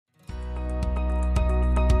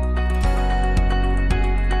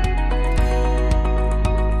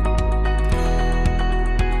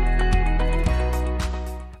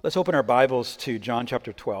Let's open our Bibles to John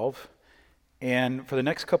chapter 12. And for the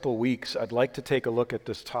next couple of weeks, I'd like to take a look at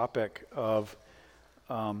this topic of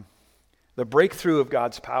the breakthrough of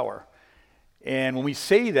God's power. And when we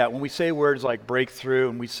say that, when we say words like breakthrough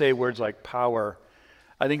and we say words like power,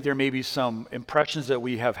 I think there may be some impressions that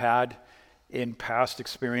we have had in past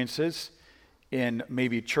experiences in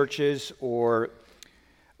maybe churches or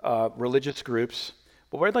religious groups.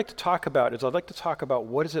 But what I'd like to talk about is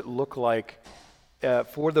what does it look like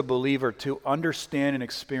for the believer to understand and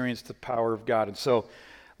experience the power of God. And so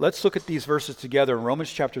let's look at these verses together in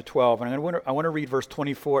Romans chapter 12. And I want to read verse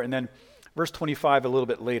 24 and then verse 25 a little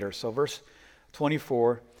bit later. So verse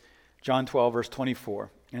 24, John 12, verse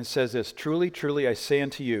 24. And it says this, "Truly, truly, I say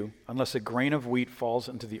unto you, unless a grain of wheat falls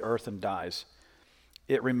into the earth and dies,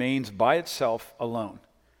 it remains by itself alone.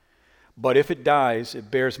 But if it dies,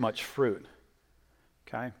 it bears much fruit."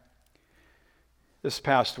 Okay? This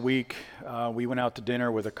past week, we went out to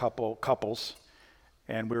dinner with a couples,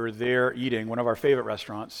 and we were there eating one of our favorite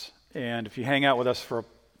restaurants. And if you hang out with us for a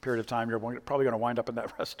period of time, you're probably going to wind up in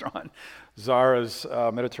that restaurant, Zara's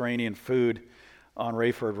Mediterranean Food on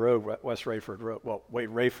Rayford Road, West Rayford Road. Well, wait,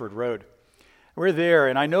 Rayford Road. We're there,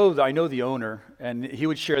 and I know the owner, and he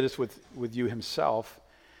would share this with you himself.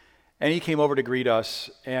 And he came over to greet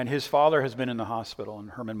us, and his father has been in the hospital in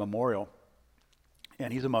Herman Memorial,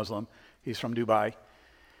 and he's a Muslim. He's from Dubai.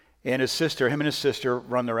 And him and his sister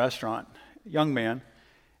run the restaurant, young man.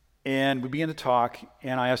 And we began to talk,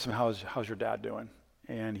 and I asked him, how's your dad doing?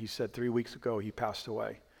 And he said 3 weeks ago he passed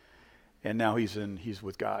away. And now he's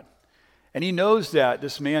with God. And he knows that,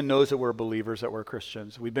 this man knows that we're believers, that we're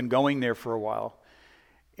Christians. We've been going there for a while.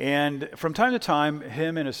 And from time to time,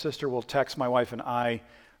 him and his sister will text my wife and I,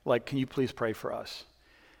 like, can you please pray for us?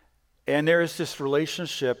 And there is this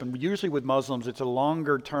relationship, and usually with Muslims, it's a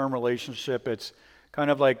longer-term relationship. It's kind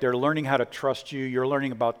of like they're learning how to trust you. You're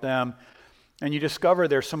learning about them. And you discover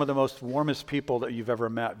they're some of the most warmest people that you've ever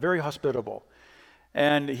met, very hospitable.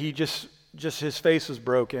 And he just his face was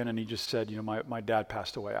broken, and he just said, my dad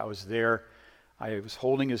passed away. I was there. I was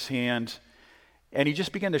holding his hand. And he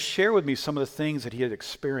just began to share with me some of the things that he had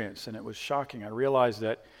experienced, and it was shocking. I realized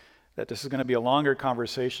that this is going to be a longer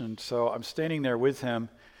conversation. So I'm standing there with him,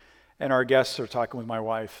 and our guests are talking with my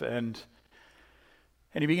wife, and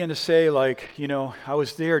he began to say, I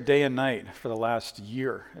was there day and night for the last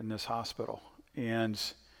year in this hospital. And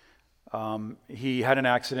he had an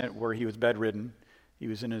accident where he was bedridden. He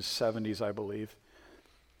was in his 70s, I believe.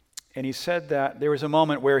 And he said that there was a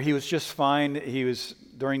moment where he was just fine. He was,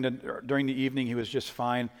 during the evening, he was just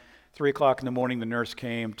fine. 3 o'clock in the morning, the nurse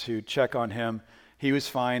came to check on him. He was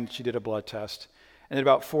fine. She did a blood test. And at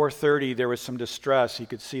about 4:30, there was some distress. He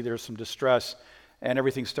could see there was some distress, and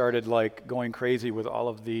everything started going crazy with all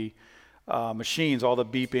of the machines, all the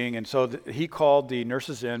beeping. And so he called the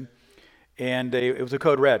nurses in, and it was a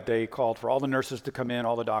code red. They called for all the nurses to come in,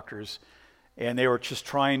 all the doctors, and they were just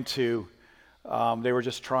trying to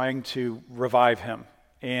revive him.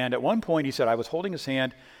 And at one point, he said, I was holding his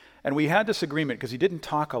hand, and we had this agreement because he didn't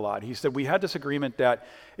talk a lot. He said we had this agreement that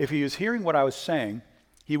if he was hearing what I was saying,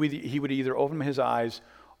 he would either open his eyes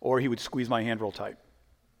or he would squeeze my hand real tight.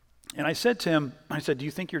 And I said to him, do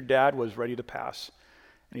you think your dad was ready to pass?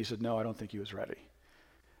 And he said, no, I don't think he was ready.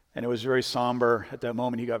 And it was very somber. At that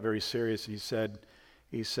moment, he got very serious. He said,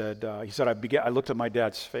 I looked at my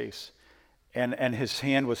dad's face, and his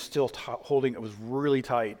hand was still holding, it was really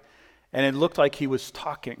tight. And it looked like he was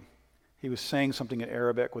talking. He was saying something in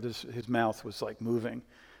Arabic with his mouth was moving.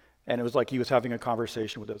 And it was like he was having a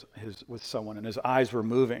conversation with someone, and his eyes were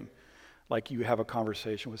moving like you have a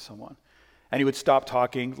conversation with someone. And he would stop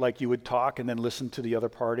talking like you would talk and then listen to the other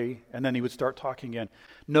party, and then he would start talking again.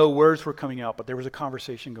 No words were coming out, but there was a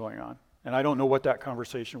conversation going on. And I don't know what that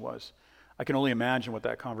conversation was. I can only imagine what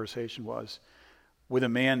that conversation was with a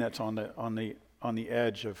man that's on the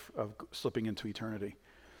edge of slipping into eternity.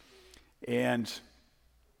 And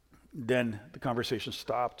then the conversation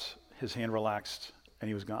stopped, his hand relaxed, and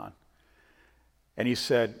he was gone. And he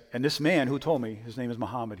said, and this man who told me, his name is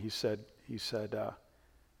Muhammad, he said,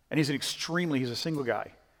 and he's a single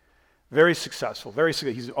guy, very successful,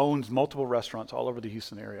 he owns multiple restaurants all over the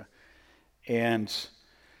Houston area. And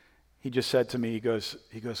he just said to me, he goes,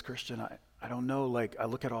 Christian, I don't know, I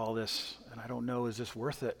look at all this, and I don't know, is this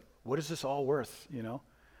worth it? What is this all worth, And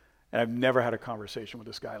I've never had a conversation with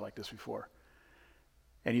this guy like this before.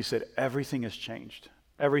 And he said, everything has changed.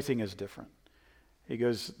 Everything is different. He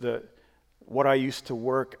goes, what I used to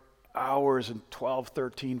work hours and 12,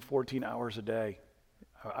 13, 14 hours a day,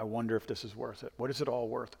 I wonder if this is worth it. What is it all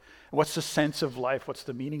worth? What's the sense of life? What's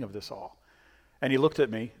the meaning of this all? And he looked at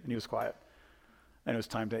me, and he was quiet. And it was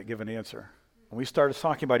time to give an answer. and we started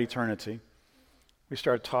talking about eternity. We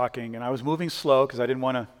started talking, and I was moving slow because I didn't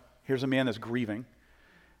want to. Here's a man that's grieving,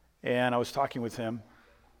 and I was talking with him,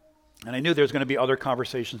 and I knew there was going to be other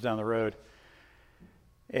conversations down the road.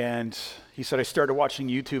 And he said, I started watching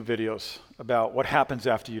YouTube videos about what happens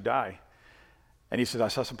after you die. And he said, I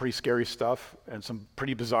saw some pretty scary stuff and some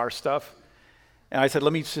pretty bizarre stuff. And I said,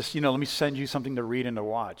 let me send you something to read and to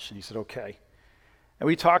watch. And he said, okay. And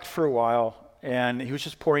we talked for a while, and he was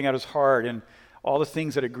just pouring out his heart and all the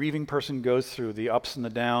things that a grieving person goes through, the ups and the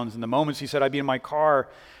downs and the moments. He said, I'd be in my car,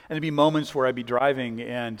 and there'd be moments where I'd be driving,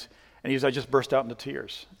 and he said, I just burst out into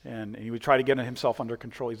tears. And he would try to get himself under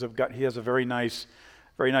control. He has a very nice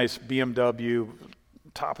BMW,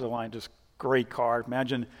 top of the line, just great car.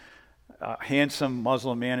 Imagine a handsome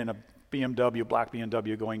Muslim man in a BMW, black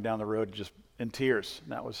BMW, going down the road just in tears.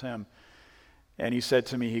 And that was him. And he said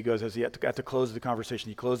to me, he goes, as he had to close the conversation,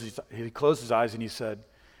 he closed his eyes and he said,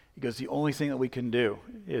 the only thing that we can do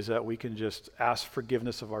is that we can just ask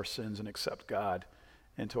forgiveness of our sins and accept God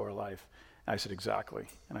into our life. And I said, exactly.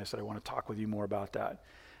 And I said, I want to talk with you more about that.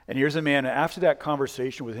 And here's a man, after that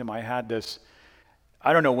conversation with him, I had this,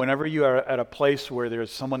 I don't know, whenever you are at a place where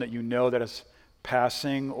there's someone that you know that is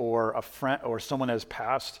passing, or a friend or someone has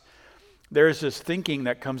passed, there's this thinking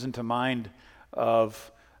that comes into mind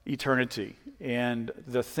of eternity and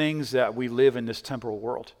the things that we live in this temporal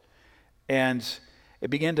world. And it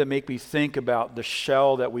began to make me think about the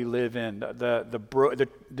shell that we live in,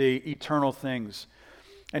 the eternal things.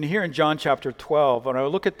 And here in John chapter 12, when I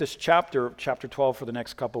look at this chapter 12 for the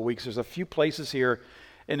next couple of weeks, there's a few places here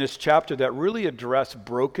in this chapter that really address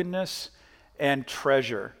brokenness and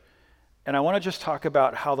treasure. And I want to just talk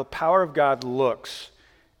about how the power of God looks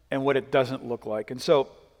and what it doesn't look like. And so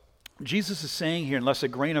Jesus is saying here, unless a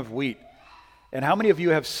grain of wheat. And how many of you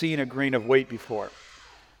have seen a grain of wheat before?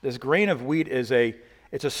 This grain of wheat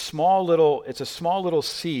it's a small little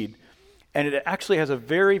seed, and it actually has a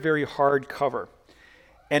very, very hard cover.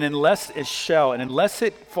 And unless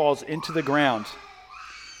it falls into the ground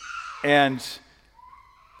and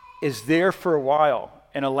is there for a while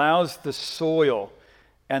and allows the soil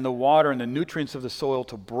and the water and the nutrients of the soil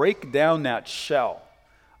to break down that shell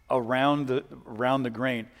around the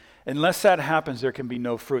grain. Unless that happens, there can be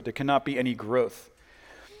no fruit. There cannot be any growth.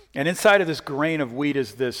 And inside of this grain of wheat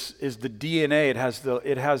is the DNA.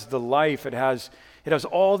 It has the life. It has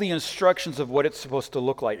all the instructions of what it's supposed to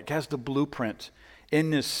look like. It has the blueprint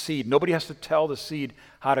in this seed. Nobody has to tell the seed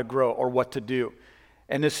how to grow or what to do.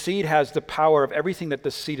 And this seed has the power of everything that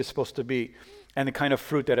the seed is supposed to be and the kind of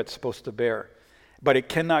fruit that it's supposed to bear. But it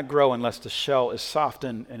cannot grow unless the shell is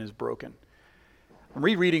softened and is broken. I'm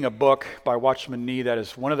rereading a book by Watchman Nee that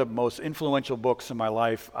is one of the most influential books in my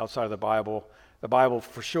life outside of the Bible. The Bible,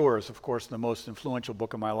 for sure, is, of course, the most influential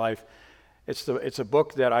book in my life. It's a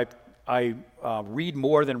book that I read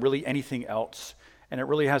more than really anything else, and it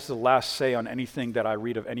really has the last say on anything that I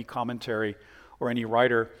read of any commentary or any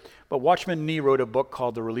writer. But Watchman Nee wrote a book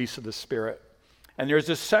called The Release of the Spirit. And there's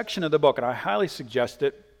this section of the book, and I highly suggest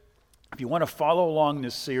it. If you want to follow along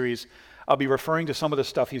this series, I'll be referring to some of the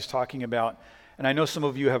stuff he's talking about. And I know some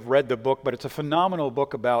of you have read the book, but it's a phenomenal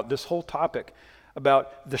book about this whole topic,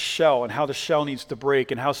 about the shell and how the shell needs to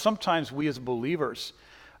break, and how sometimes we as believers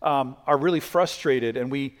are really frustrated, and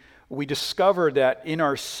we discover that in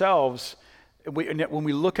ourselves, when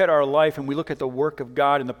we look at our life and we look at the work of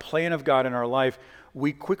God and the plan of God in our life,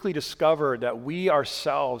 we quickly discover that we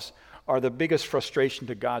ourselves are the biggest frustration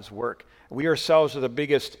to God's work. We ourselves are the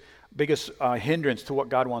biggest hindrance to what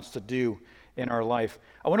God wants to do in our life.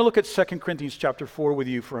 I want to look at 2 Corinthians chapter 4 with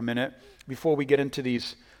you for a minute before we get into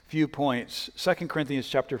these few points. 2 Corinthians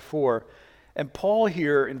chapter 4. And Paul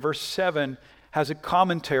here in verse 7 has a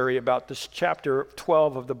commentary about this chapter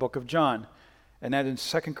 12 of the book of John. And that in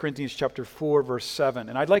 2 Corinthians chapter 4, verse 7.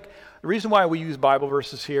 And the reason why we use Bible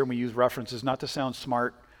verses here and we use references, not to sound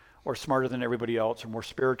smart or smarter than everybody else or more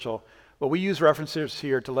spiritual, but we use references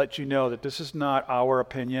here to let you know that this is not our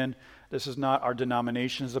opinion. This is not our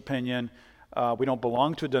denomination's opinion. We don't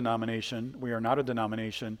belong to a denomination. We are not a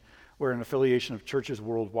denomination. We're an affiliation of churches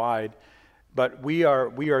worldwide. But we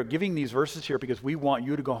are giving these verses here because we want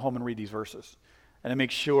you to go home and read these verses and to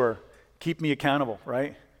make sure, keep me accountable,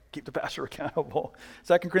 right? Keep the pastor accountable.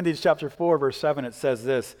 2 Corinthians chapter 4, verse 7, it says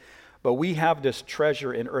this, "But we have this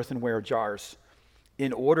treasure in earthenware jars,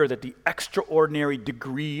 in order that the extraordinary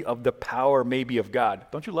degree of the power may be of God."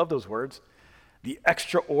 Don't you love those words? The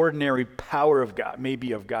extraordinary power of God may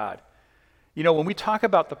be of God. You know, when we talk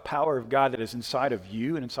about the power of God that is inside of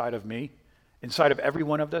you and inside of me, inside of every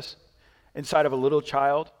one of us, inside of a little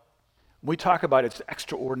child, we talk about its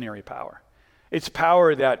extraordinary power. It's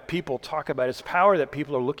power that people talk about. It's power that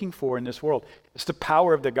people are looking for in this world. It's the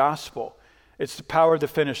power of the gospel. It's the power of the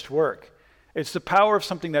finished work. It's the power of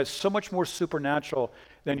something that's so much more supernatural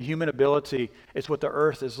than human ability. It's what the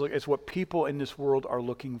earth is. It's what people in this world are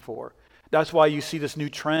looking for. That's why you see this new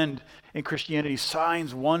trend in Christianity,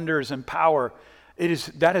 signs, wonders, and power.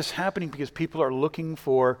 That is happening because people are looking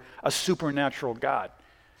for a supernatural God.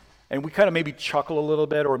 And we kind of maybe chuckle a little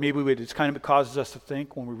bit, or maybe it kind of causes us to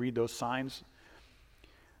think when we read those signs.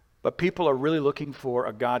 But people are really looking for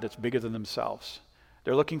a God that's bigger than themselves.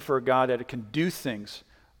 They're looking for a God that can do things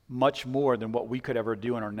much more than what we could ever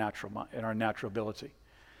do in our natural ability.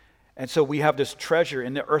 And so we have this treasure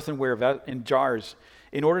in the earthenware in jars,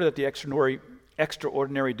 in order that the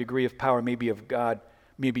extraordinary degree of power may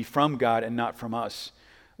be from God and not from us.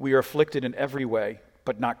 We are afflicted in every way,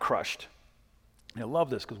 but not crushed. And I love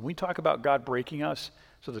this, because when we talk about God breaking us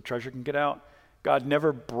so the treasure can get out, God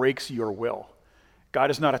never breaks your will.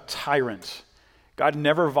 God is not a tyrant. God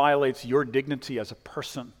never violates your dignity as a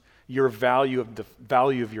person, the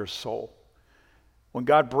value of your soul. When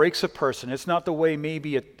God breaks a person, it's not the way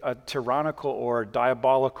maybe a tyrannical or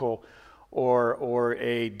diabolical or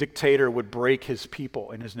a dictator would break his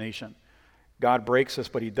people in his nation. God breaks us,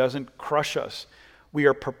 but he doesn't crush us. We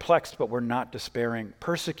are perplexed, but we're not despairing.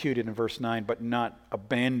 Persecuted in verse 9, but not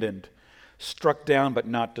abandoned. Struck down, but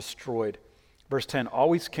not destroyed. Verse 10,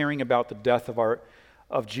 always caring about the death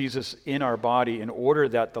of Jesus in our body, in order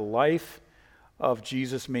that the life of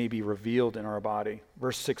Jesus may be revealed in our body.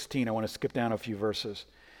 Verse 16, I want to skip down a few verses.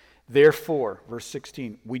 Therefore, verse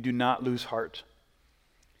 16, we do not lose heart.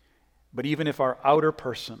 But even if our outer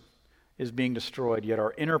person is being destroyed, yet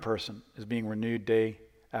our inner person is being renewed day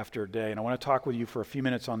after day. And I want to talk with you for a few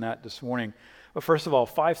minutes on that this morning. But first of all,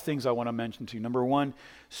 5 things I want to mention to you. Number 1,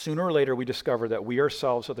 sooner or later we discover that we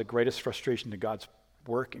ourselves are the greatest frustration to God's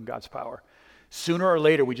work and God's power. Sooner or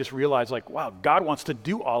later we just realize, like, wow, God wants to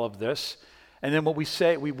do all of this. And then what we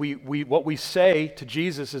say, what we say to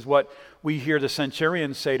Jesus is what we hear the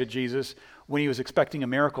centurion say to Jesus when he was expecting a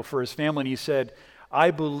miracle for his family. And he said,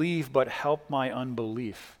 I believe, but help my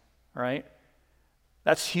unbelief, right?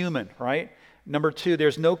 That's human, right? Number 2,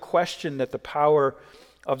 there's no question that the power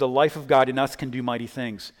of the life of God in us can do mighty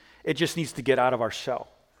things. It just needs to get out of our shell.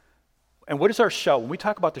 And what is our shell? When we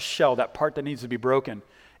talk about the shell, that part that needs to be broken,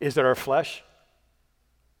 is that our flesh?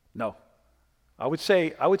 No. I would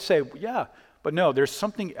say, yeah, but no, there's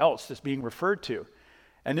something else that's being referred to.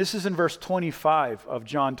 And this is in verse 25 of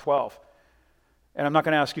John 12. And I'm not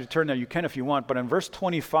going to ask you to turn there. You can if you want. But in verse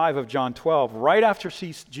 25 of John 12, right after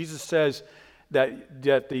Jesus says that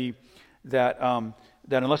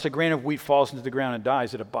unless a grain of wheat falls into the ground and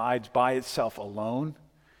dies, it abides by itself alone.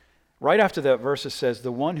 Right after that verse, it says,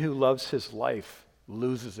 the one who loves his life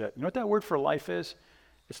loses it. You know what that word for life is?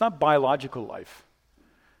 It's not biological life.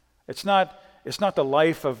 It's not the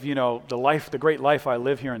life of, the great life I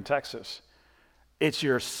live here in Texas. It's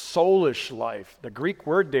your soulish life. The Greek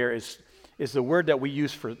word there is the word that we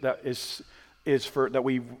use we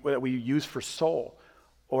use for soul,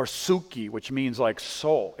 or suki, which means like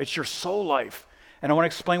soul. It's your soul life. And I want to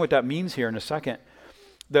explain what that means here in a second.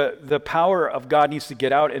 The power of God needs to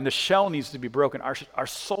get out, and the shell needs to be broken. Our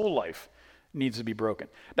soul life needs to be broken.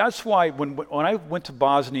 That's why when I went to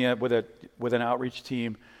Bosnia with an outreach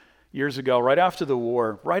team years ago, right after the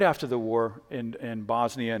war in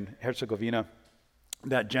Bosnia and Herzegovina,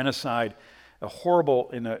 that genocide, horrible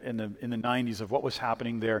in the 90s of what was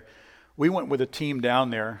happening there. We went with a team down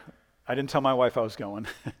there. I didn't tell my wife I was going.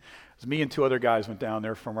 It was me and 2 other guys went down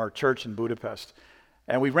there from our church in Budapest.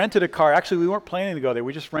 And we rented a car. Actually, we weren't planning to go there.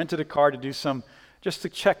 We just rented a car just to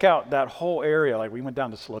check out that whole area. Like, we went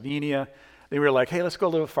down to Slovenia. They were like, hey, let's go a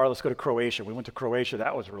little far. Let's go to Croatia. We went to Croatia.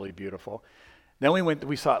 That was really beautiful. Then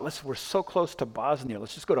we thought, we're so close to Bosnia.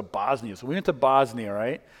 Let's just go to Bosnia. So we went to Bosnia,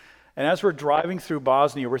 right? And as we're driving through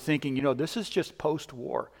Bosnia, we're thinking, this is just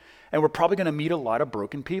post-war. And we're probably going to meet a lot of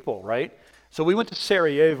broken people, right? So we went to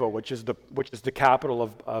Sarajevo, which is the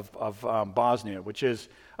capital of Bosnia, which is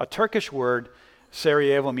a Turkish word.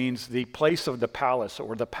 Sarajevo means the place of the palace,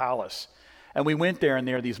 or the palace. And we went there, and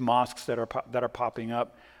there are these mosques that are popping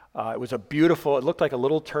up. It looked like a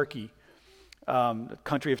little Turkey, the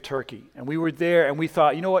country of Turkey. And we were there, and we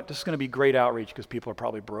thought, you know what, this is going to be great outreach because people are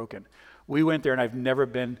probably broken. We went there, and I've never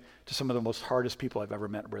been to some of the most hardest people I've ever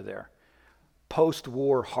met were there.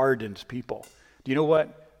 Post-war hardened people. Do you know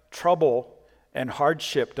what? Trouble and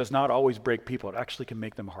hardship does not always break people. It actually can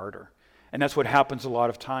make them harder. And that's what happens a lot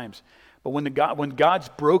of times. But when God's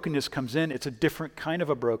brokenness comes in, it's a different kind of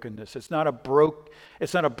a brokenness. It's not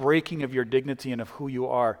a breaking of your dignity and of who you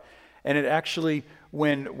are. And it actually,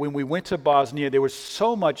 when we went to Bosnia, there was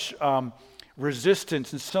so much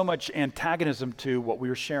resistance and so much antagonism to what we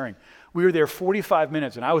were sharing. We were there 45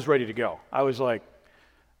 minutes, and I was ready to go. I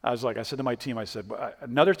said to my team, I said,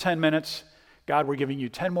 another 10 minutes. God, we're giving you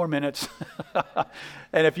 10 more minutes.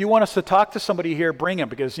 And if you want us to talk to somebody here, bring him,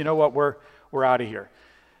 because you know what, we're out of here.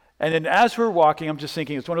 And then as we're walking, I'm just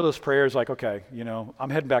thinking, it's one of those prayers like, okay, I'm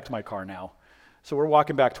heading back to my car now. So we're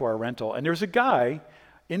walking back to our rental, and there's a guy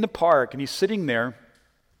in the park, and he's sitting there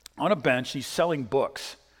on a bench. He's selling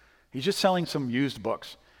books. He's just selling some used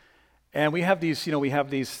books. And we have these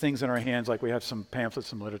things in our hands, like we have some pamphlets,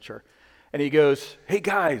 some literature. And he goes, hey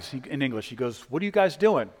guys, in English, he goes, what are you guys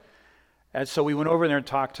doing? And so we went over there and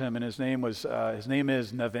talked to him, and his name is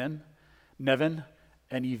Nevin, Neven,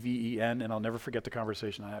 and I'll never forget the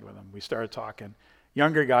conversation I had with him. We started talking.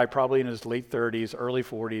 Younger guy, probably in his late 30s, early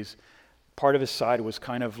 40s. Part of his side was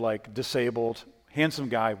kind of like disabled, handsome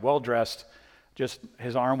guy, well-dressed, just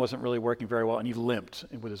his arm wasn't really working very well, and he limped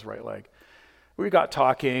with his right leg. We got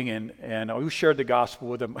talking, and we shared the gospel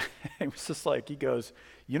with him. It was just like, he goes,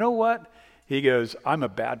 you know what? He goes, I'm a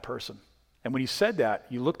bad person. And when he said that,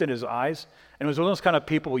 you looked in his eyes, and it was one of those kind of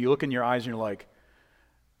people where you look in your eyes and you're like,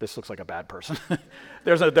 this looks like a bad person.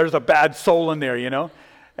 there's a bad soul in there,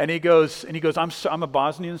 And he goes, I'm a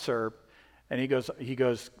Bosnian Serb, and he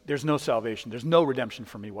goes, there's no salvation, there's no redemption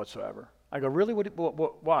for me whatsoever. I go, really?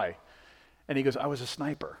 Why? And he goes, I was a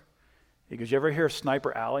sniper. He goes, you ever hear of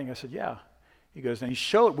Sniper Alley? And I said, yeah. He goes, and he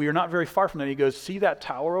showed, we were not very far from that. He goes, see that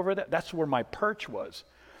tower over there? That's where my perch was.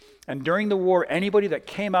 And during the war, anybody that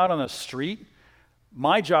came out on the street,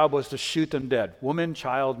 my job was to shoot them dead. Woman,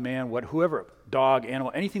 child, man, whoever, dog,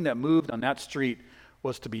 animal, anything that moved on that street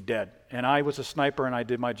was to be dead. And I was a sniper, and I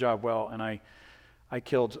did my job well, and I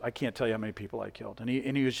killed, I can't tell you how many people I killed. And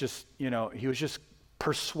he was just, he was just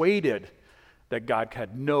persuaded that God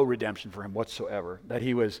had no redemption for him whatsoever, that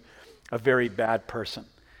he was a very bad person.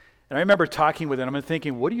 And I remember talking with him and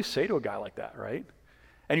thinking, what do you say to a guy like that, right?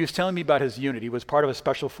 And he was telling me about his unit. He was part of a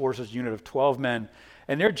special forces unit of 12 men,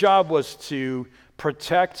 and their job was to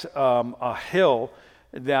protect a hill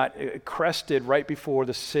that crested right before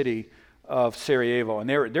the city of Sarajevo. And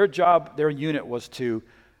their job, their unit was to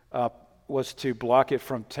block it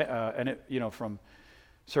from from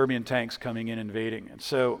Serbian tanks coming in invading. And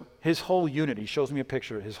so his whole unit, he shows me a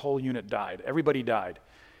picture, his whole unit died. Everybody died.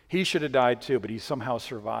 He should have died too, but he somehow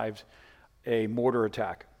survived a mortar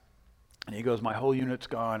attack. And he goes, my whole unit's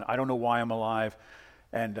gone. I don't know why I'm alive.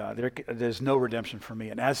 And there's no redemption for me.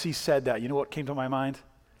 And as he said that, you know what came to my mind?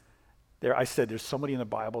 I said, there's somebody in the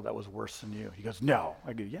Bible that was worse than you. He goes, no.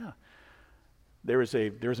 I go, yeah. There was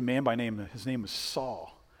a man by name, his name was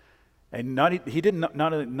Saul. And not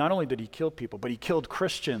only did he kill people, but he killed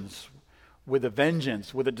Christians with a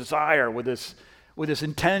vengeance, with a desire, with this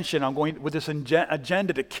intention, with this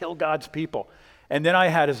agenda to kill God's people. And then I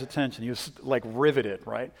had his attention. He was like riveted,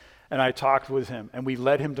 right? And I talked with him, and we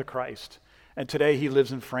led him to Christ. And today he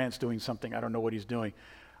lives in France doing something. I don't know what he's doing.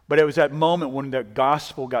 But it was that moment when the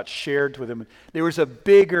gospel got shared with him. There was a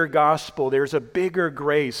bigger gospel. There's a bigger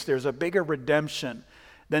grace. There's a bigger redemption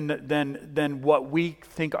than what we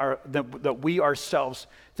think that we ourselves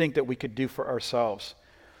think that we could do for ourselves.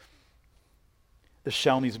 The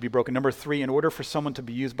shell needs to be broken. Number 3, in order for someone to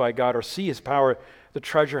be used by God or see his power, the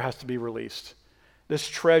treasure has to be released. This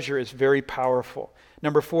treasure is very powerful.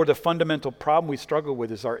 Number 4, the fundamental problem we struggle with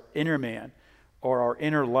is our inner man or our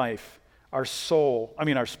inner life, our soul,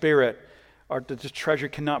 our spirit. This treasure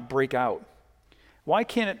cannot break out. Why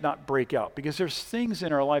can't it not break out? Because there's things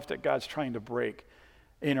in our life that God's trying to break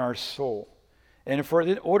in our soul. And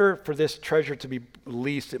in order for this treasure to be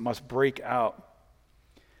released, it must break out.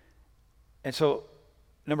 And so,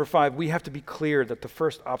 number 5, we have to be clear that the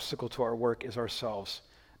first obstacle to our work is ourselves,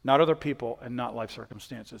 not other people and not life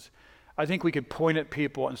circumstances. I think we could point at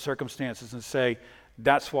people and circumstances and say,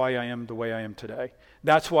 that's why I am the way I am today.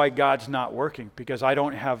 That's why God's not working, because I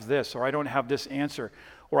don't have this, or I don't have this answer,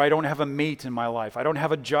 or I don't have a mate in my life, I don't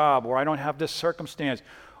have a job, or I don't have this circumstance,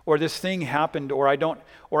 or this thing happened, or I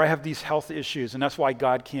have these health issues, and that's why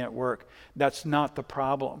God can't work. That's not the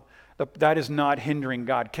problem. That is not hindering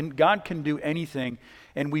God. God can do anything,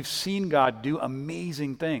 and we've seen God do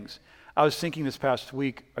amazing things. I was thinking this past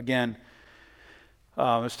week, again,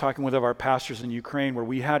 I was talking with our pastors in Ukraine, where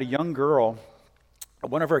we had a young girl at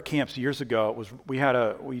one of our camps years ago.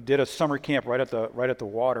 We did a summer camp right at the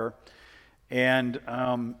water, and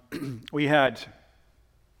we had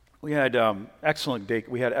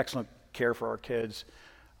excellent care for our kids.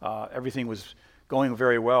 Everything was going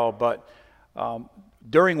very well, but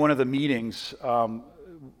during one of the meetings,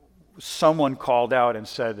 someone called out and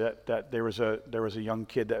said that there was a young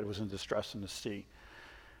kid that was in distress in the sea.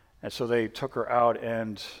 And so they took her out,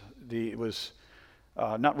 and it was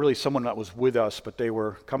not really someone that was with us, but they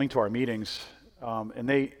were coming to our meetings,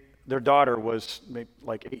 and their daughter was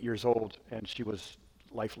like 8 years old, and she was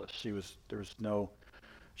lifeless. She was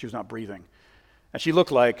not breathing, and she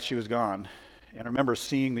looked like she was gone. And I remember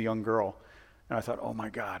seeing the young girl, and I thought, oh my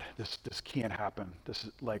God, this can't happen. This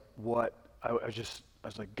is like what I was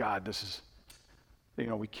like, God, this is,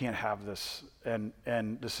 we can't have this, and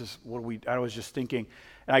this is what I was just thinking,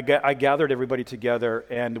 and I gathered everybody together,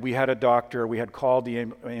 and we had a doctor. We had called the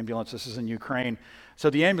ambulance. This is in Ukraine, so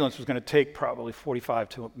the ambulance was going to take probably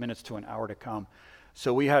 45 minutes to an hour to come.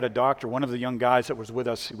 So we had a doctor. One of the young guys that was with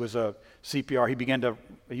us, he was a CPR. He began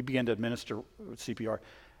to administer CPR,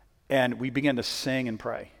 and we began to sing and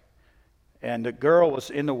pray. And the girl was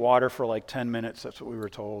in the water for like 10 minutes. That's what we were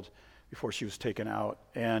told before she was taken out.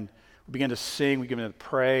 And we began to sing, we began to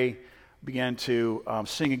pray, began to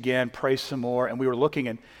sing again, pray some more, and we were looking,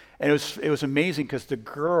 and it was amazing because the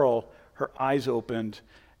girl, her eyes opened,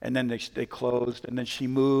 and then they closed, and then she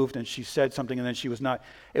moved, and she said something, and then she was not.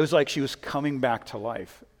 It was like she was coming back to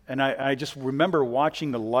life. And I just remember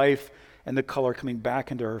watching the life and the color coming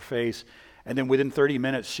back into her face, and then within 30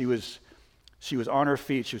 minutes, she was on her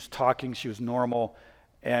feet, she was talking, she was normal,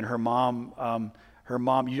 and her mom,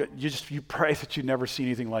 you pray that you never see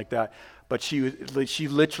anything like that. But she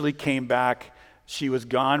literally came back. She was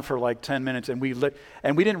gone for like 10 minutes, and we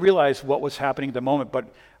didn't realize what was happening at the moment. But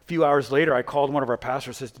a few hours later, I called one of our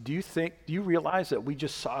pastors and said, do you realize that we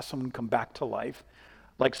just saw someone come back to life?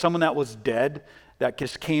 Like someone that was dead that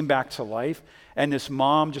just came back to life. And this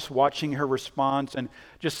mom just watching her response and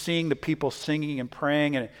just seeing the people singing and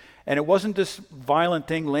praying, and it wasn't this violent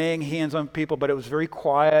thing, laying hands on people, but it was very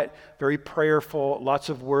quiet, very prayerful, lots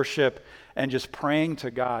of worship, and just praying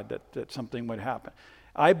to God that something would happen.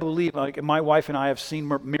 I believe, like my wife and I have seen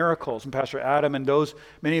miracles, and Pastor Adam and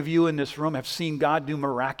many of you in this room have seen God do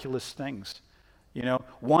miraculous things,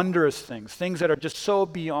 wondrous things that are just so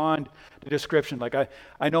beyond the description. Like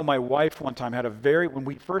I know my wife one time when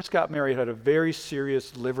we first got married, had a very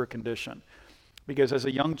serious liver condition. Because as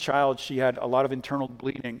a young child, she had a lot of internal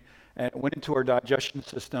bleeding, and it went into her digestion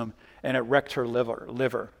system, and it wrecked her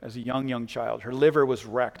liver as a young child. Her liver was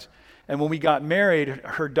wrecked. And when we got married,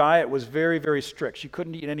 her diet was very, very strict. She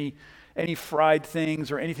couldn't eat any fried things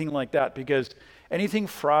or anything like that, because anything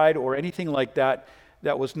fried or anything like that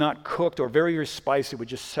was not cooked or very, very spicy would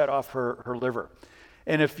just set off her liver.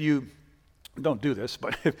 And if you don't do this,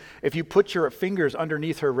 but if you put your fingers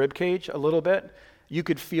underneath her rib cage a little bit, you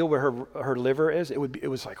could feel where her liver is. It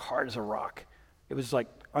was like hard as a rock. It was like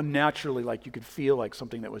unnaturally, like you could feel like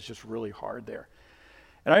something that was just really hard there.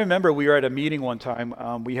 And I remember we were at a meeting one time.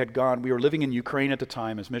 We were living in Ukraine at the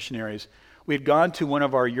time as missionaries. We had gone to one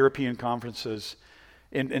of our European conferences,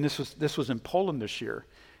 and this was in Poland this year.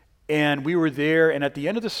 And we were there, and at the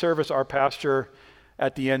end of the service, our pastor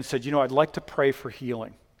at the end said, I'd like to pray for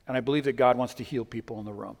healing. And I believe that God wants to heal people in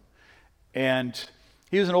the room. And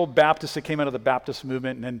he was an old Baptist that came out of the Baptist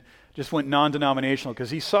movement and then just went non-denominational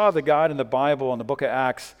because he saw the God in the Bible in the book of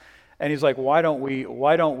Acts, and he's like, why don't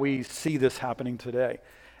we see this happening today?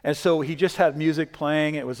 And so he just had music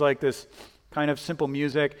playing. It was like this kind of simple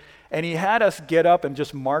music, and he had us get up and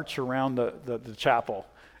just march around the chapel.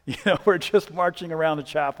 We're just marching around the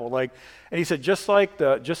chapel, and he said, just like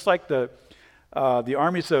the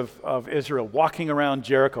armies of Israel walking around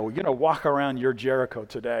Jericho, we're going to walk around your Jericho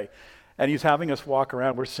today. And he's having us walk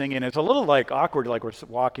around. We're singing. It's a little like awkward, like we're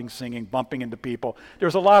walking, singing, bumping into people.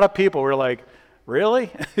 There's a lot of people. We're like,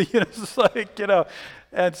 really? It's just like,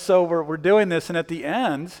 And so we're doing this. And at the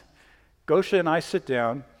end, Gosha and I sit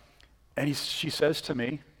down, and she says to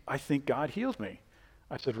me, I think God healed me.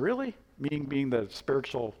 I said, really? Me being the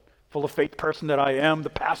spiritual, full of faith person that I am,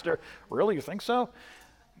 the pastor. Really? You think so?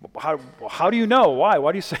 How do you know? Why?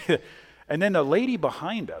 Why do you say that? And then the lady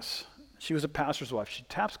behind us, she was a pastor's wife. She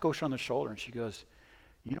taps Gosha on the shoulder and she goes,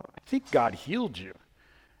 I think God healed you.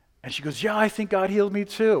 And she goes, yeah, I think God healed me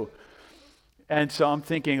too. And so I'm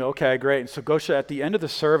thinking, okay, great. And so Gosha, at the end of the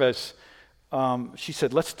service, she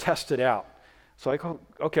said, let's test it out. So I go,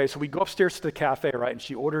 okay. So we go upstairs to the cafe, right? And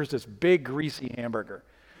she orders this big greasy hamburger.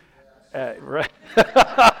 Right?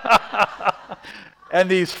 And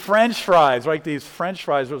these French fries, right? These French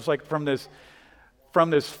fries, it was like from this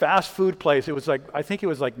fast food place. It was like, I think it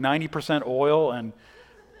was like 90% oil and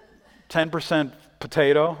 10%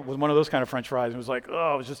 potato. It was one of those kind of French fries. It was like, it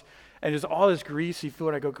was just all this greasy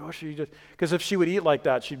food. I go, gosh, because if she would eat like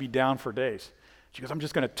that, she'd be down for days. She goes, I'm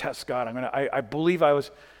just going to test God. I believe I was,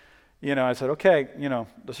 I said, okay,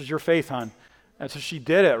 this is your faith, hon. And so she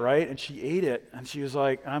did it, right? And she ate it. And she was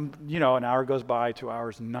like, an hour goes by, 2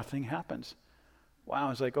 hours, nothing happens. Wow, I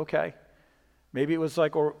was like, okay. Maybe it was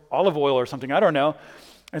like or olive oil or something, I don't know.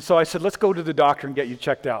 And so I said, let's go to the doctor and get you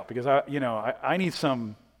checked out because I need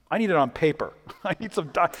it on paper. I need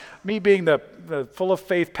me being the full of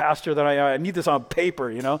faith pastor that I need this on paper,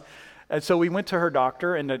 And so we went to her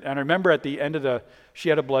doctor, and I remember at the end of she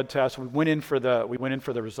had a blood test. We went in for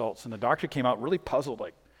the results, and the doctor came out really puzzled,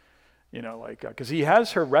 because he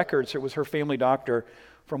has her records. It was her family doctor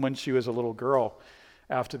from when she was a little girl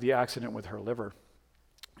after the accident with her liver.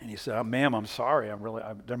 And he said, ma'am, I'm sorry.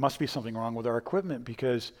 There must be something wrong with our equipment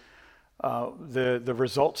because the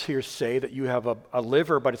results here say that you have a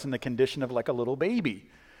liver, but it's in the condition of like a little baby.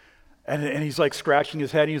 And he's like scratching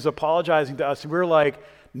his head. And he's apologizing to us. And we were like,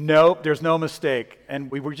 nope, there's no mistake. And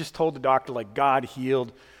we were just told the doctor, like, God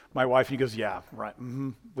healed my wife. And he goes, yeah, right.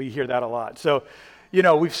 We hear that a lot. So,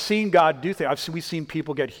 we've seen God do things. We've seen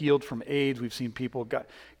people get healed from AIDS. We've seen people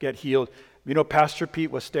get healed. Pastor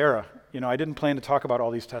Pete Westera, I didn't plan to talk about all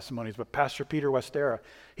these testimonies, but Pastor Peter Westera,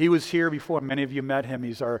 he was here before. Many of you met him.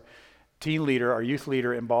 He's our teen leader, our youth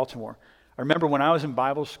leader in Baltimore. I remember when I was in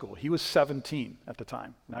Bible school, he was 17 at the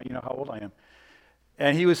time. Now you know how old I am.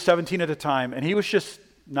 And he was 17 at the time, and he was just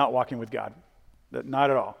not walking with God, not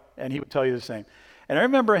at all. And he would tell you the same. And I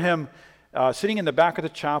remember him sitting in the back of the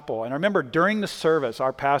chapel, and I remember during the service,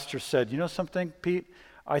 our pastor said, you know something, Pete?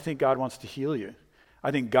 I think God wants to heal you. I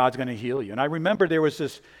think God's going to heal you. And I remember there was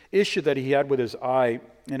this issue that he had with his eye,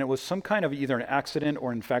 and it was some kind of either an accident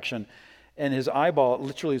or infection. And his eyeball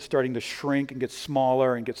literally is starting to shrink and get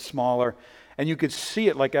smaller and get smaller. And you could see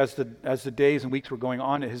it like as the days and weeks were going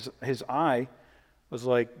on, his eye was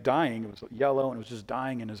like dying. It was yellow and it was just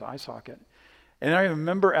dying in his eye socket. And I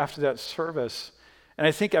remember after that service, and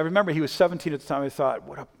I remember he was 17 at the time. I thought,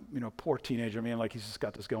 what a poor teenager, man, like he's just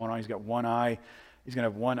got this going on. He's got one eye. He's going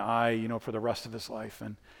to have one eye, for the rest of his life.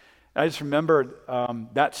 And I just remembered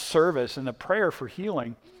that service and the prayer for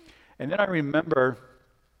healing. And then I remember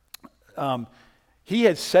he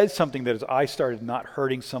had said something that his eye started not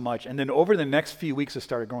hurting so much. And then over the next few weeks, it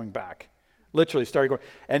started growing back. Literally started going.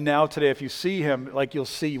 And now today, if you see him, like you'll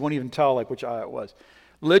see, you won't even tell like which eye it was.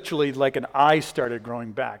 Literally like an eye started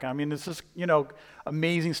growing back. I mean, this is,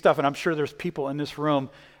 amazing stuff. And I'm sure there's people in this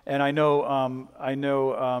room. And I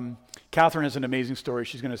know Catherine has an amazing story.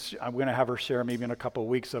 I'm going to have her share maybe in a couple of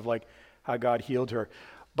weeks of like how God healed her.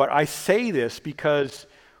 But I say this because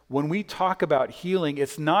when we talk about healing,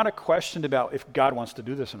 it's not a question about if God wants to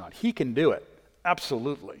do this or not. He can do it.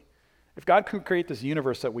 Absolutely. If God could create this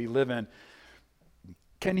universe that we live in,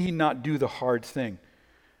 can he not do the hard thing?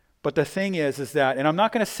 But the thing is that, and I'm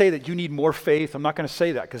not going to say that you need more faith. I'm not going to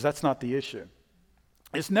say that because that's not the issue.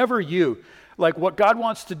 It's never you. Like what God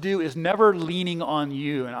wants to do is never leaning on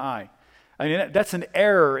you and I. I mean, that's an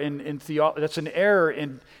error in theology. That's an error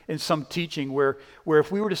in some teaching where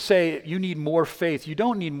if we were to say you need more faith, you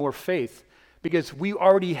don't need more faith because we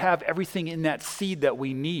already have everything in that seed that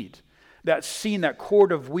we need. That seed, that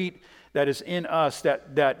cord of wheat that is in us,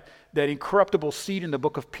 that incorruptible seed in the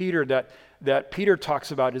book of Peter that Peter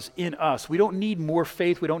talks about is in us. We don't need more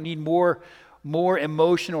faith. We don't need more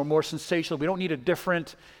emotion or more sensational. We don't need a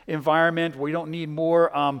different environment. We don't need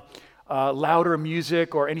more louder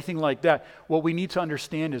music or anything like that. What we need to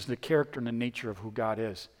understand is the character and the nature of who God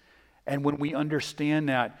is. And when we understand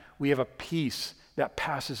that, we have a peace that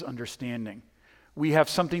passes understanding. We have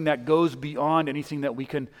something that goes beyond anything that we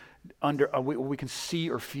can see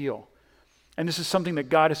or feel. And this is something that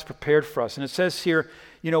God has prepared for us. And it says here,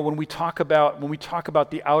 when we talk about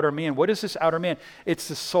the outer man, what is this outer man? It's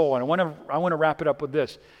the soul. And I want to wrap it up with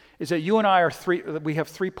this. Is that you and I we have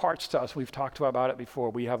three parts to us. We've talked about it before.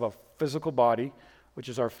 We have a physical body, which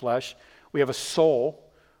is our flesh. We have a soul,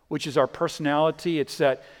 which is our personality. It's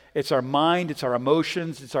our mind, it's our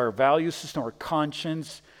emotions, it's our value system, our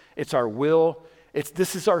conscience, it's our will.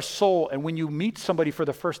 This is our soul. And when you meet somebody for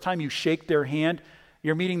the first time, you shake their hand.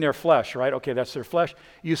 You're meeting their flesh, right? Okay, that's their flesh.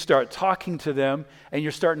 You start talking to them, and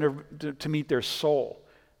you're starting to meet their soul,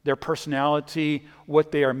 their personality,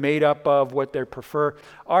 what they are made up of, what they prefer.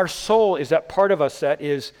 Our soul is that part of us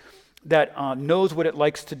that knows what it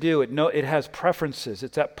likes to do. It has preferences.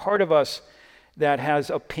 It's that part of us that has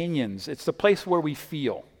opinions. It's the place where we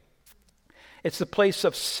feel. It's the place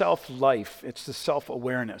of self-life. It's the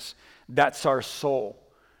self-awareness. That's our soul.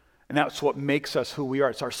 And that's what makes us who we are.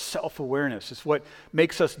 It's our self-awareness. It's what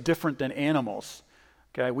makes us different than animals.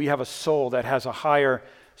 Okay, we have a soul that has a higher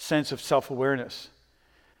sense of self-awareness.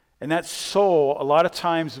 And that soul, a lot of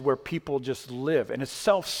times, is where people just live, and it's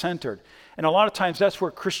self-centered. And a lot of times, that's where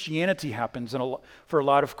Christianity happens for a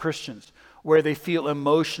lot of Christians. where they feel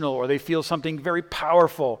emotional or they feel something very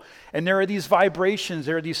powerful. And there are these vibrations,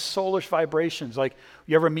 there are these soulish vibrations. Like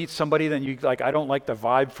you ever meet somebody, then you like, I don't like the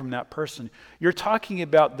vibe from that person. You're talking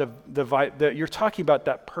about you're talking about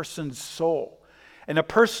that person's soul. And a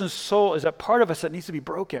person's soul is that part of us that needs to be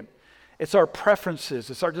broken. It's our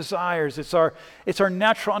preferences, it's our desires, it's our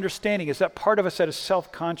natural understanding. It's that part of us that is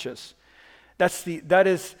self-conscious.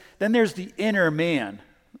 Then there's the inner man,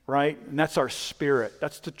 right? And that's our spirit.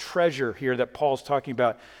 That's the treasure here that Paul's talking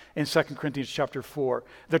about in 2 Corinthians chapter 4.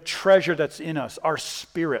 The treasure that's in us, our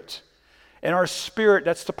spirit. And our spirit,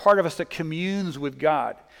 that's the part of us that communes with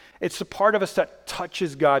God. It's the part of us that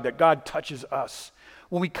touches God, that God touches us.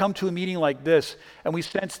 When we come to a meeting like this and we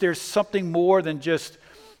sense there's something more than just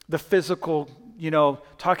the physical,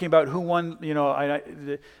 talking about who won,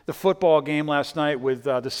 the football game last night with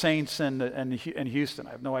the Saints and Houston. I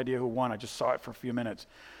have no idea who won. I just saw it for a few minutes.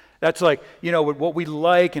 That's like, what we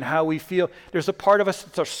like and how we feel. There's a part of us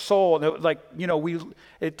that's our soul. Do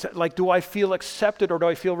I feel accepted or do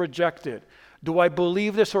I feel rejected? Do I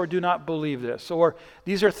believe this or do not believe this? Or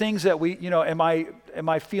these are things that am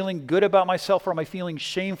I feeling good about myself or am I feeling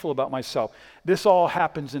shameful about myself? This all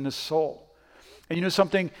happens in the soul. And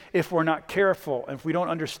something, if we're not careful, and if we don't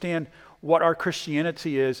understand what our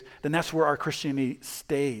Christianity is, then that's where our Christianity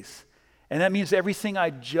stays. And that means everything I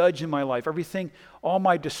judge in my life, all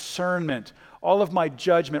my discernment, all of my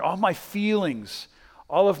judgment, all my feelings,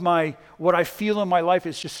 what I feel in my life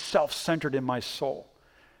is just self-centered in my soul.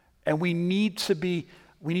 And we need to be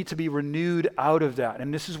renewed out of that.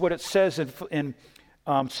 And this is what it says in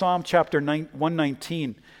Psalm chapter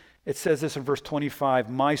 119. It says this in verse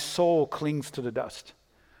 25, my soul clings to the dust.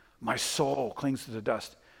 My soul clings to the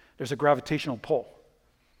dust. There's a gravitational pull,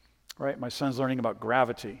 right? My son's learning about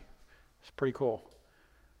gravity. It's pretty cool.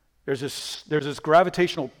 There's this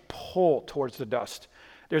gravitational pull towards the dust.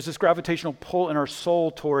 There's this gravitational pull in our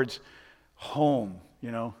soul towards home,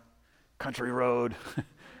 country road,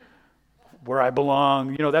 where I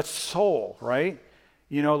belong. That's soul, right?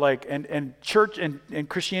 And church and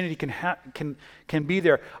Christianity can be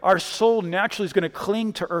there. Our soul naturally is going to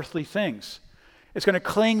cling to earthly things. It's going to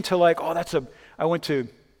cling to I went to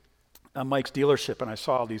Mike's dealership and I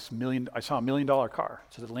saw a $1 million car.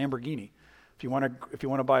 It's a Lamborghini. If you want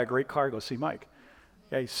to buy a great car, go see Mike.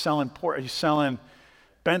 Yeah, he's selling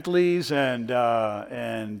Bentleys and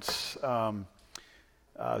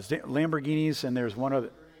Lamborghinis, and there's one other.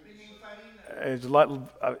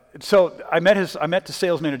 So I met the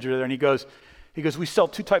sales manager there, and he goes, we sell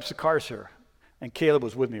two types of cars here. And Caleb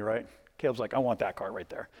was with me, right? Caleb's like, I want that car right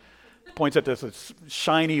there. Points at this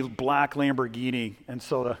shiny black Lamborghini. And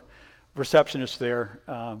so the receptionist there,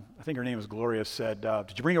 I think her name was Gloria, said,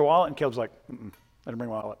 did you bring your wallet? And Caleb's like, I didn't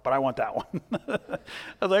bring my wallet, but I want that one. I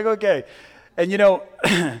was like, okay. And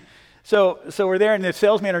so we're there, and the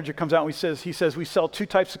sales manager comes out and he says, we sell two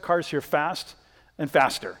types of cars here, fast and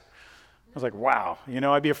faster. I was like, wow,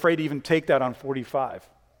 I'd be afraid to even take that on 45,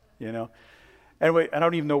 Anyway, I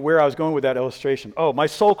don't even know where I was going with that illustration. Oh, my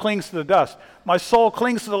soul clings to the dust. My soul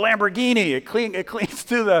clings to the Lamborghini. It clings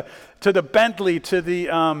to the Bentley, to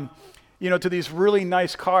the, to these really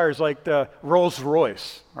nice cars like the Rolls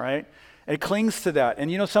Royce, right? And it clings to that.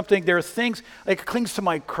 And something, there are things, like it clings to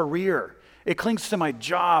my career. It clings to my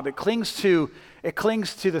job. It clings to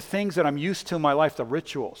the things that I'm used to in my life, the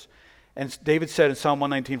rituals. And David said in Psalm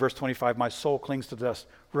 119, verse 25, my soul clings to dust.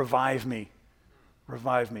 Revive me.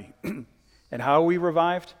 Revive me. And how are we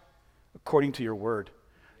revived? According to your word.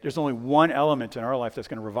 There's only one element in our life that's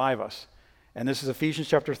going to revive us. And this is Ephesians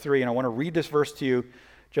chapter 3. And I want to read this verse to you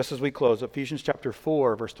just as we close. Ephesians chapter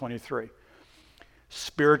 4, verse 23.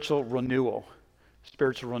 Spiritual renewal.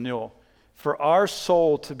 Spiritual renewal. For our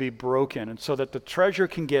soul to be broken, and so that the treasure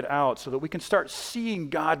can get out, so that we can start seeing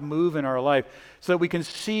God move in our life, so that we can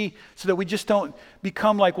see, so that we just don't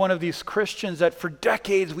become like one of these Christians that for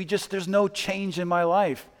decades there's no change in my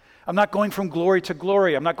life. I'm not going from glory to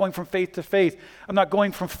glory. I'm not going from faith to faith. I'm not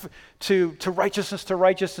going from to righteousness to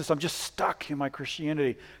righteousness. I'm just stuck in my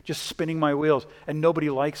Christianity, just spinning my wheels, and nobody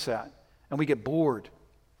likes that, and we get bored.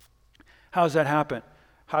 How does that happen?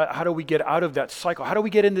 How do we get out of that cycle? How do we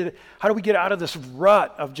get out of this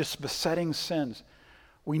rut of just besetting sins?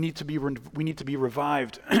 We need to be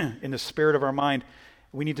revived in the spirit of our mind.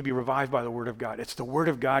 We need to be revived by the Word of God. It's the Word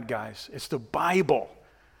of God, guys. It's the Bible.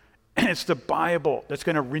 It's the Bible that's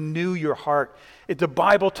going to renew your heart. The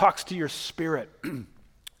Bible talks to your spirit.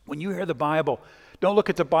 When you hear the Bible, don't look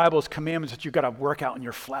at the Bible as commandments that you've got to work out in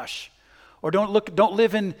your flesh. Or don't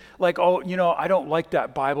live in like, I don't like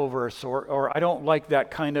that Bible verse, or I don't like that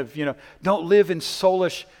kind of, don't live in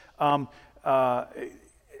soulish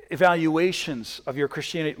evaluations of your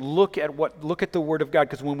Christianity, look at the Word of God,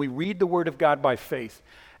 because when we read the Word of God by faith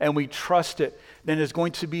and we trust it, then there's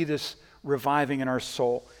going to be this reviving in our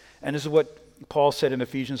soul. And this is what Paul said in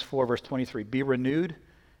Ephesians 4, verse 23, be renewed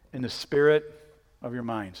in the spirit of your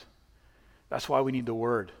minds. That's why we need the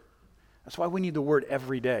Word. That's why we need the Word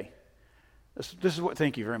every day. This is what,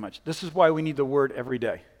 thank you very much. This is why we need the Word every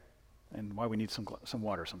day, and why we need some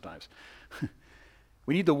water sometimes.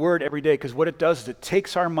 We need the Word every day, because what it does is it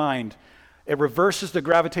takes our mind, it reverses the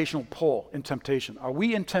gravitational pull in temptation. Are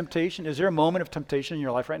we in temptation? Is there a moment of temptation in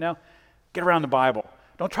your life right now? Get around the Bible.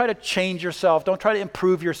 Don't try to change yourself. Don't try to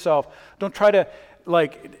improve yourself. Don't try to,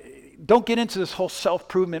 don't get into this whole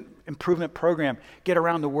self-improvement program. Get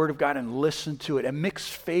around the Word of God and listen to it and mix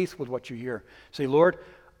faith with what you hear. Say, Lord,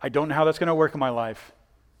 I don't know how that's going to work in my life.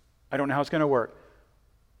 I don't know how it's going to work.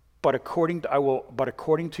 But according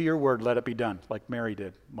to your word, let it be done, like Mary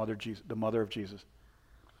did, the mother of Jesus.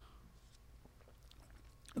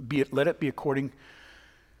 Let it be according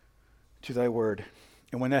to thy word.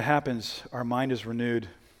 And when that happens, our mind is renewed.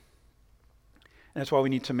 And that's why we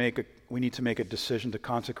need to make a decision to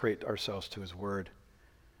consecrate ourselves to his word.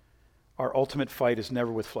 Our ultimate fight is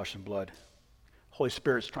never with flesh and blood. Holy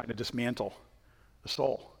Spirit's trying to dismantle the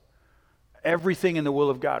soul. Everything in the will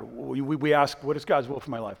of God. We ask, what is God's will for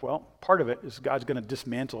my life? Well, part of it is God's going to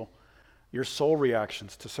dismantle your soul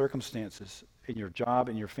reactions to circumstances in your job,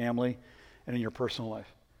 in your family, and in your personal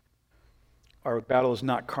life. Our battle is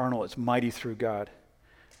not carnal, it's mighty through God.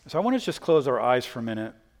 So I want to just close our eyes for a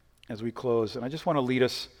minute as we close, and I just want to lead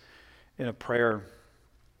us in a prayer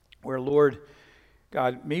where, Lord,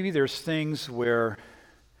 God, maybe there's things where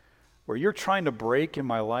you're trying to break in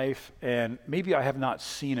my life, and maybe I have not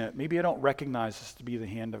seen it. Maybe I don't recognize this to be the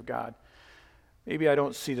hand of God. Maybe I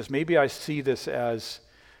don't see this. Maybe I see this as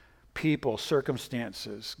people,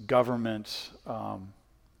 circumstances, government,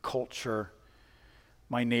 culture,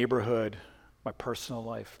 my neighborhood, my personal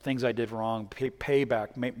life, things I did wrong,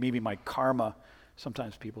 payback, maybe my karma,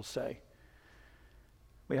 sometimes people say.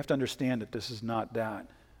 We have to understand that this is not that,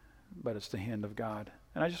 but it's the hand of God.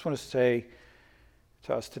 And I just want to say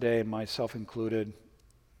to us today, and myself included,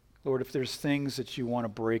 Lord, if there's things that you want to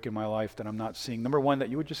break in my life that I'm not seeing, number one, that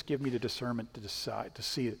you would just give me the discernment to decide, to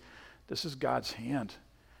see it. This is God's hand.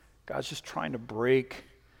 God's just trying to break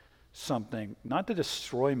something, not to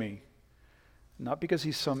destroy me, not because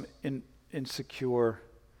he's some insecure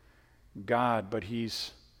God, but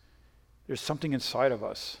there's something inside of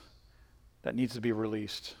us that needs to be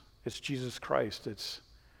released. It's Jesus Christ. It's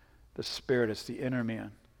the Spirit. It's the inner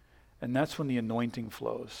man. And that's when the anointing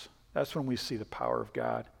flows. That's when we see the power of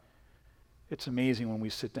God. It's amazing when we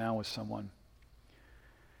sit down with someone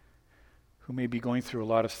who may be going through a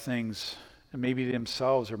lot of things, and maybe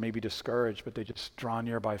themselves are maybe discouraged, but they just draw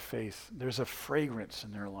near by faith. There's a fragrance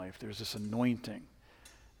in their life. There's this anointing.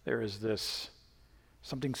 There is this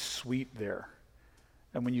something sweet there.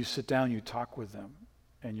 And when you sit down, you talk with them,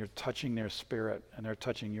 and you're touching their spirit, and they're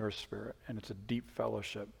touching your spirit, and it's a deep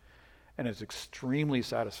fellowship. And it's extremely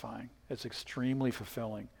satisfying. It's extremely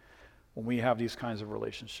fulfilling when we have these kinds of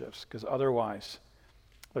relationships, because otherwise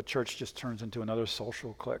the church just turns into another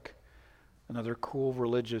social clique, another cool,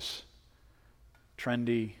 religious,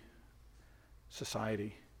 trendy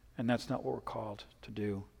society. And that's not what we're called to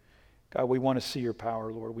do. God, we want to see your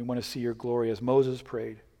power, Lord. We want to see your glory as Moses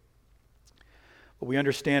prayed. But we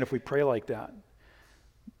understand if we pray like that,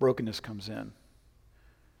 brokenness comes in.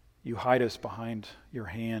 You hide us behind your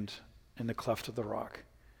hand in the cleft of the rock.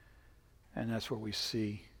 And that's where we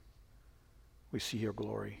see your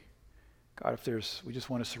glory. God, we just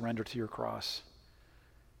want to surrender to your cross.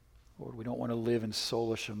 Lord, we don't want to live in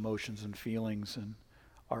soulish emotions and feelings and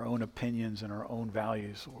our own opinions and our own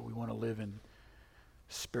values. Lord, we want to live in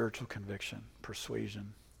spiritual conviction,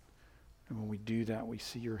 persuasion. And when we do that, we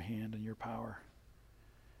see your hand and your power.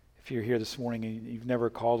 If you're here this morning and you've never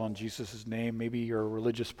called on Jesus' name, maybe you're a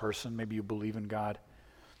religious person, maybe you believe in God.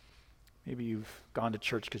 Maybe you've gone to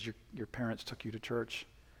church because your parents took you to church.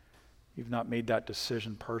 You've not made that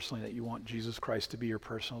decision personally that you want Jesus Christ to be your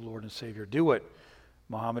personal Lord and Savior. Do what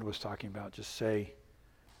Muhammad was talking about. Just say,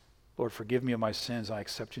 Lord, forgive me of my sins. I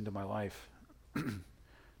accept you into my life.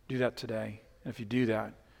 Do that today. And if you do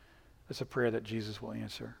that, that's a prayer that Jesus will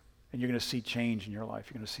answer. And you're going to see change in your life.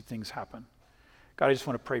 You're going to see things happen. God, I just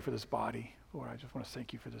want to pray for this body. Lord, I just want to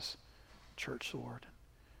thank you for this church, Lord.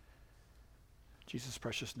 In Jesus'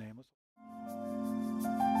 precious name.